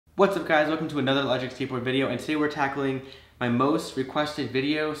What's up guys, welcome to another electric skateboard video, and today we're tackling my most requested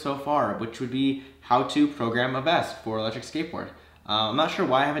video so far, which would be how to program a Vesc for electric skateboard. I'm not sure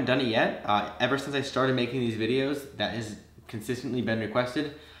why I haven't done it yet. Ever since I started making these videos, that has consistently been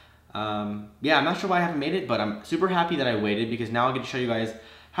requested. I'm not sure why I haven't made it, but I'm super happy that I waited because now I'll get to show you guys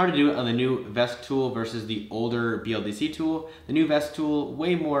how to do it on the new Vesc tool versus the older BLDC tool. The new Vesc tool,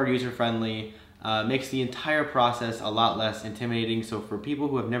 way more user-friendly, makes the entire process a lot less intimidating. So for people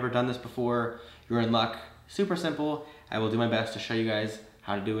who have never done this before, you're in luck. Super simple. I will do my best to show you guys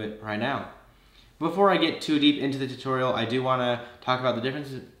how to do it right now. Before I get too deep into the tutorial, I do want to talk about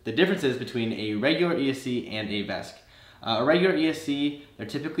the differences between a regular ESC and a Vesc. A regular ESC, they're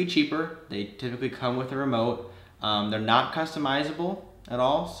typically cheaper. They typically come with a remote. They're not customizable at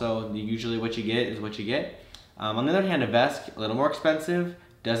all, so usually what you get is what you get. On the other hand, a Vesc, a little more expensive,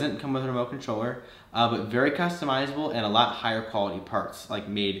 doesn't come with a remote controller, but very customizable and a lot higher quality parts, like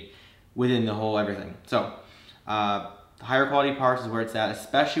made within the whole everything. So the higher quality parts is where it's at,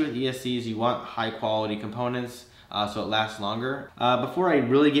 especially with ESCs. You want high quality components so it lasts longer. Before I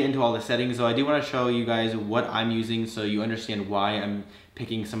really get into all the settings though, I do want to show you guys what I'm using so you understand why I'm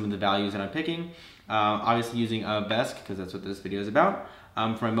picking some of the values that I'm picking. Obviously using a Vesc because that's what this video is about.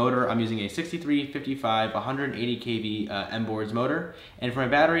 For my motor, I'm using a 6355 180 kV M-Boards motor, and for my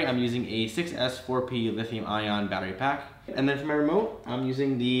battery, I'm using a 6S4P lithium-ion battery pack. And then for my remote, I'm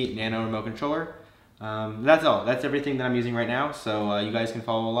using the Nano remote controller. That's all. That's everything that I'm using right now, so you guys can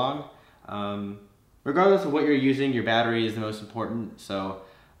follow along. Regardless of what you're using, your battery is the most important, so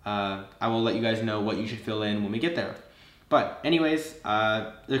I will let you guys know what you should fill in when we get there. But anyways, there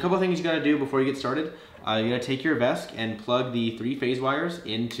are a couple of things you gotta do before you get started. You gotta take your Vesc and plug the 3 phase wires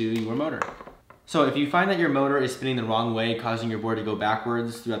into your motor. So if you find that your motor is spinning the wrong way, causing your board to go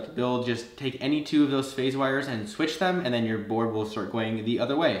backwards throughout the build, just take any 2 of those phase wires and switch them, and then your board will start going the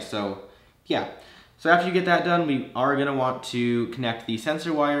other way. So yeah. So after you get that done, we are gonna want to connect the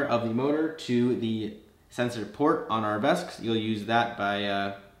sensor wire of the motor to the sensor port on our Vesc. You'll use that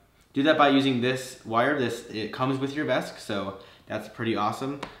by do that by using this wire. It comes with your Vesc, so that's pretty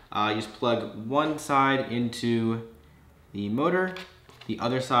awesome. You just plug one side into the motor, the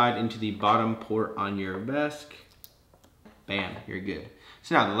other side into the bottom port on your Vesc. Bam, you're good.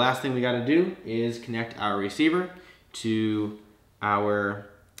 So now the last thing we gotta do is connect our receiver to our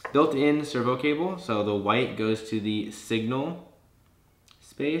built-in servo cable. So the white goes to the signal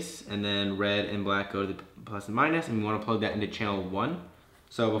space, and then red and black go to the plus and minus, and we wanna plug that into channel 1.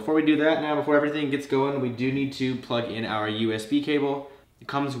 So before we do that, now before everything gets going, we do need to plug in our USB cable. It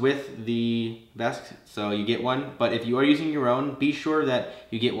comes with the Vesc, so you get one, but if you are using your own, be sure that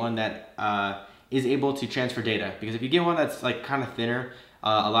you get one that is able to transfer data, because if you get one that's like kind of thinner,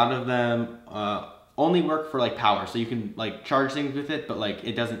 a lot of them only work for like power, so you can like charge things with it, but like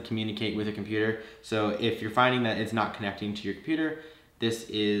it doesn't communicate with a computer. So if you're finding that it's not connecting to your computer, this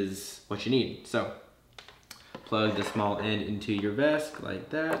is what you need. So plug the small end into your Vesc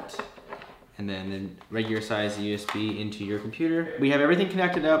like that, and then the regular size USB into your computer. We have everything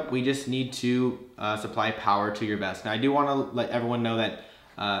connected up. We just need to supply power to your Vesc. Now I do want to let everyone know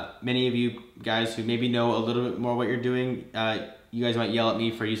that many of you guys who maybe know a little bit more what you're doing, you guys might yell at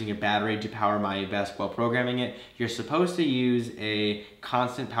me for using a battery to power my Vesc while programming it. You're supposed to use a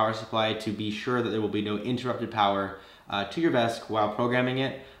constant power supply to be sure that there will be no interrupted power to your Vesc while programming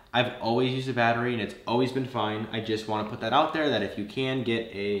it. I've always used a battery and it's always been fine. I just want to put that out there that if you can get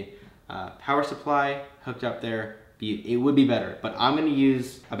a power supply hooked up there, it would be better, but I'm going to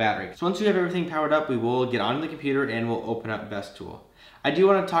use a battery. So once we have everything powered up, we will get onto the computer and we'll open up Vesc Tool. I do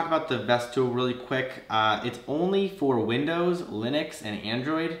want to talk about the Vesc Tool really quick. It's only for Windows, Linux, and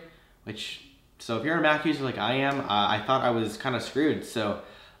Android, so if you're a Mac user like I am, I thought I was kind of screwed. So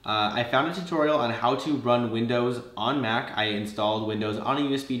I found a tutorial on how to run Windows on Mac. I installed Windows on a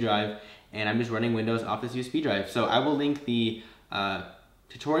USB drive, and I'm just running Windows off this USB drive. So I will link the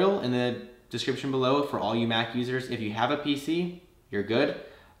tutorial in the description below for all you Mac users. If you have a PC, you're good.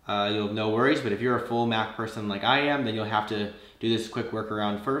 You'll have no worries, but if you're a full Mac person like I am, then you'll have to do this quick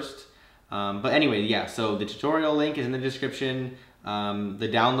workaround first. But anyway, yeah, so the tutorial link is in the description. The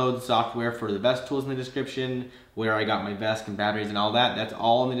download software for the Vesc tool is in the description, where I got my Vesc and batteries and all that. That's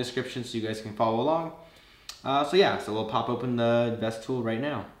all in the description so you guys can follow along. So we'll pop open the Vesc tool right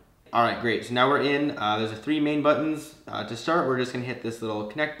now. All right, great. So now we're in. There's 3 main buttons. To start, we're just gonna hit this little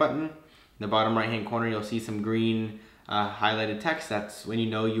connect button. In the bottom right-hand corner, you'll see some green highlighted text. That's when you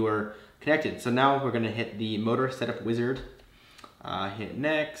know you are connected. So now we're gonna hit the motor setup wizard. Hit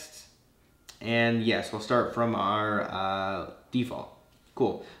next. And yes, we'll start from our default.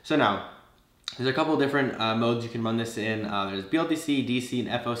 Cool. So now There's a couple different modes you can run this in. There's BLDC, DC, and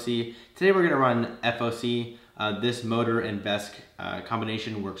FOC. Today we're gonna run FOC. This motor and Vesc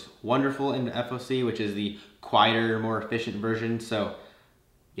combination works wonderful in FOC, which is the quieter, more efficient version. So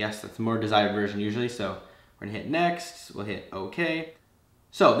yes, that's the more desired version usually. So we're gonna hit next, we'll hit OK.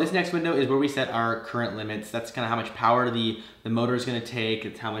 So this next window is where we set our current limits. That's kind of how much power the motor is gonna take.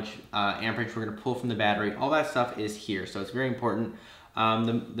 It's how much amperage we're gonna pull from the battery. All that stuff is here, so it's very important.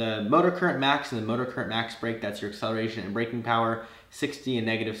 The motor current max and the motor current max brake, that's your acceleration and braking power, 60 and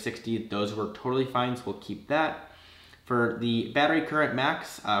negative 60, those work totally fine, so we'll keep that. For the battery current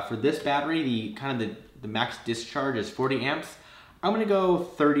max, for this battery, the max discharge is 40 amps. I'm gonna go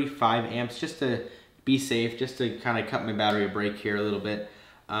 35 amps just to be safe, just to kind of cut my battery a break here a little bit.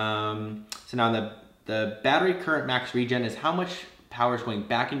 So now the battery current max regen is how much power is going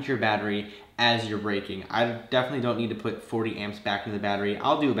back into your battery as you're braking. I definitely don't need to put 40 amps back into the battery.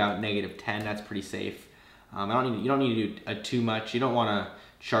 I'll do about negative 10, that's pretty safe. You don't need to do too much. You don't want to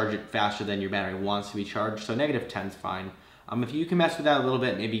charge it faster than your battery wants to be charged, so negative 10 is fine. If you can mess with that a little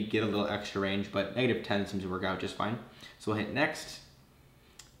bit, maybe get a little extra range, but negative 10 seems to work out just fine. So we'll hit next,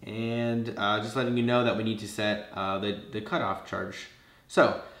 and just letting you know that we need to set the cutoff charge.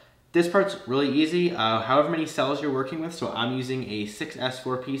 So this part's really easy, however many cells you're working with. So I'm using a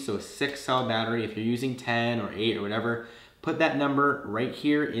 6S4P, so a 6 cell battery. If you're using 10 or 8 or whatever, put that number right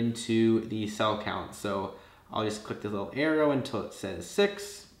here into the cell count. So I'll just click the little arrow until it says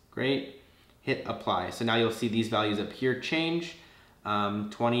 6, great, hit apply. So now you'll see these values up here change,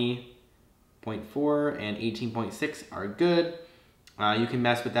 20.4 and 18.6 are good. You can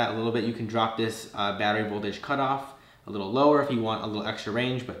mess with that a little bit. You can drop this battery voltage cutoff a little lower if you want a little extra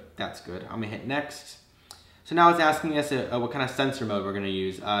range, but that's good. I'm gonna hit next. So now it's asking us what kind of sensor mode we're gonna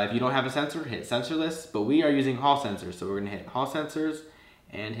use. If you don't have a sensor, hit sensorless, but we are using Hall sensors, so we're gonna hit Hall sensors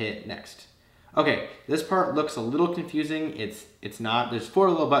and hit next. Okay, this part looks a little confusing. It's not. There's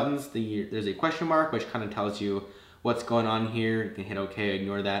 4 little buttons. There's a question mark, which kind of tells you what's going on here. You can hit OK,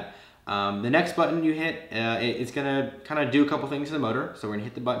 ignore that. The next button you hit, it's gonna kind of do a couple things to the motor. So we're gonna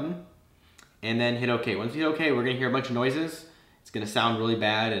hit the button and then hit OK. Once you hit OK, we're gonna hear a bunch of noises. It's gonna sound really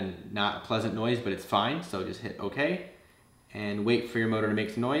bad and not a pleasant noise, but it's fine. So just hit OK and wait for your motor to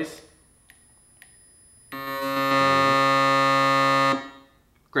make some noise.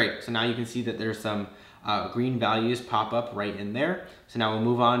 Great, so now you can see that there's some green values pop up right in there. So now we'll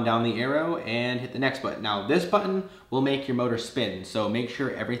move on down the arrow and hit the next button. Now this button will make your motor spin, so make sure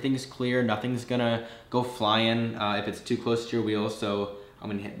everything's clear, nothing's gonna go flying if it's too close to your wheels. So I'm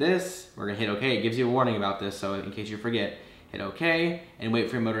gonna hit this, we're gonna hit OK. It gives you a warning about this, so in case you forget, hit OK and wait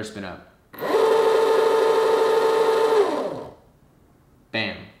for your motor to spin up.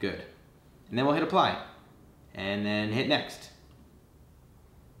 Bam, good. And then we'll hit apply and then hit next.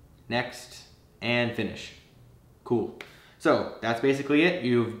 Next, and finish. Cool. So that's basically it.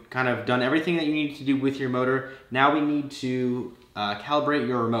 You've kind of done everything that you need to do with your motor. Now we need to calibrate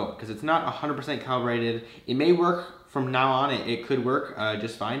your remote because it's not 100% calibrated. It may work from now on. It could work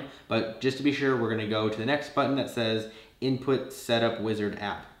just fine, but just to be sure, we're gonna go to the next button that says Input Setup Wizard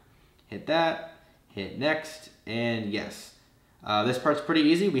App. Hit that, hit next, and yes. This part's pretty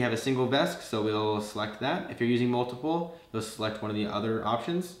easy. We have a single Vesc, so we'll select that. If you're using multiple, you'll select one of the other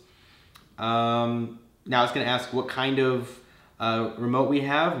options. Now it's going to ask what kind of remote we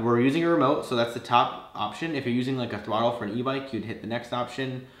have. We're using a remote, so that's the top option. If you're using like a throttle for an e-bike, you'd hit the next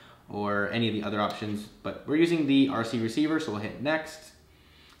option or any of the other options. But we're using the RC receiver, so we'll hit next.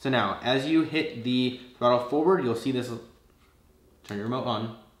 So now, as you hit the throttle forward, you'll see this. Turn your remote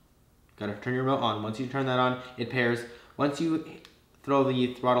on. Gotta turn your remote on. Once you turn that on, it pairs. Once you throw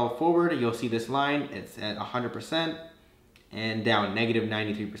the throttle forward, you'll see this line. It's at 100%. And down, negative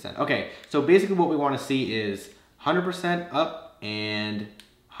 93%. Okay, so basically what we want to see is 100% up and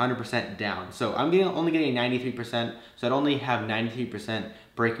 100% down. So I'm only getting 93%, so I'd only have 93%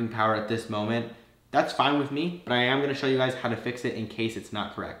 braking power at this moment. That's fine with me, but I am going to show you guys how to fix it in case it's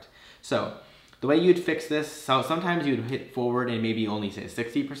not correct. So the way you'd fix this, so sometimes you'd hit forward and maybe only say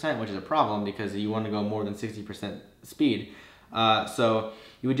 60%, which is a problem because you want to go more than 60% speed. So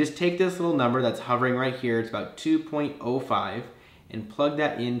you would just take this little number that's hovering right here, it's about 2.05, and plug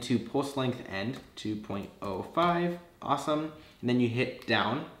that into pulse length end, 2.05, awesome. And then you hit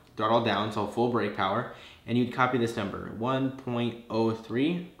down, throttle down, so full brake power, and you'd copy this number,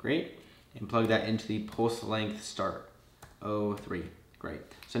 1.03, great, and plug that into the pulse length start, 03, great.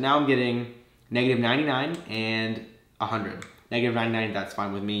 So now I'm getting negative 99 and 100. Negative 99, that's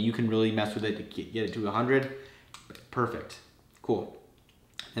fine with me. You can really mess with it to get it to 100, perfect. Cool.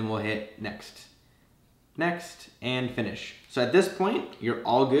 Then we'll hit next. next, and finish. So at this point, you're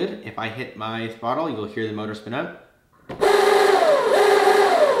all good. If I hit my throttle, you'll hear the motor spin up.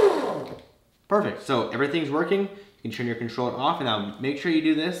 Perfect, so everything's working. You can turn your controller off, and now make sure you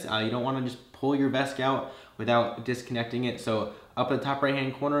do this. You don't wanna just pull your Vesc out without disconnecting it. So up at the top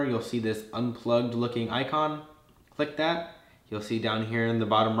right-hand corner, you'll see this unplugged looking icon. Click that. You'll see down here in the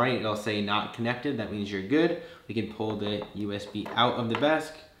bottom right, it'll say not connected. That means you're good. We can pull the USB out of the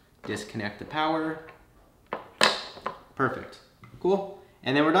Vesc, disconnect the power. Perfect, cool.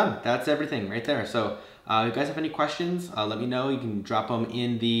 And then we're done. That's everything right there. So if you guys have any questions, let me know. You can drop them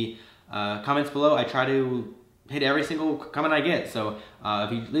in the comments below. I try to hit every single comment I get. So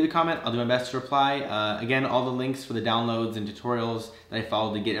if you leave a comment, I'll do my best to reply. Again, all the links for the downloads and tutorials that I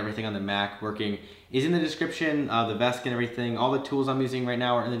followed to get everything on the Mac working is in the description. The Vesc and everything, all the tools I'm using right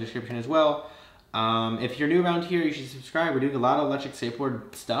now are in the description as well. If you're new around here, you should subscribe. We're doing a lot of electric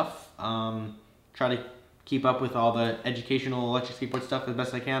skateboard stuff. Try to keep up with all the educational electric skateboard stuff as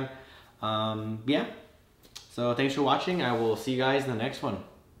best I can. Yeah, so thanks for watching. I will see you guys in the next one.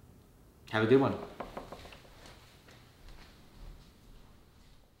 Have a good one.